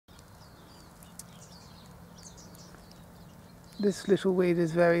This little weed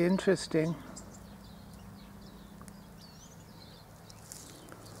is very interesting.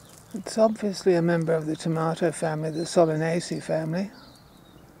 It's obviously a member of the tomato family, the Solanaceae family,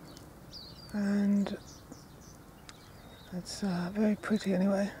 and it's very pretty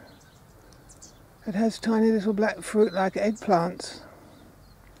anyway. It has tiny little black fruit like eggplants,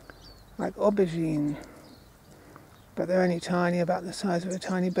 like aubergine, but they're only tiny, about the size of a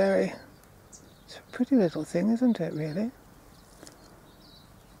tiny berry. It's a pretty little thing, isn't it, really?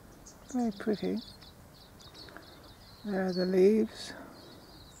 Very pretty. There are the leaves.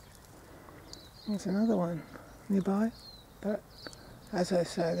 There's another one nearby, but as I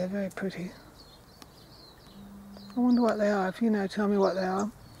say, they're very pretty. I wonder what they are. If you know, tell me what they are.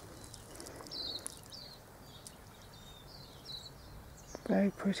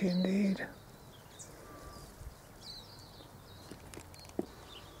 Very pretty indeed.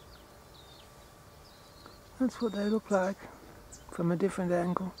 That's what they look like from a different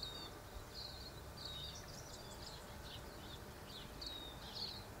angle.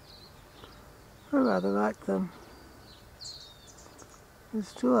 I rather like them.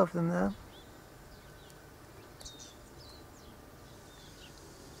 There's two of them there.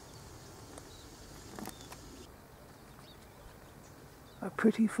 A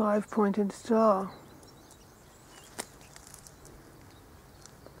pretty 5-pointed star.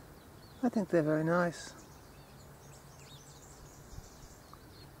 I think they're very nice.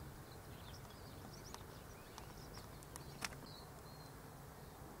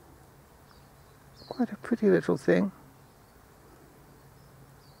 Quite a pretty little thing.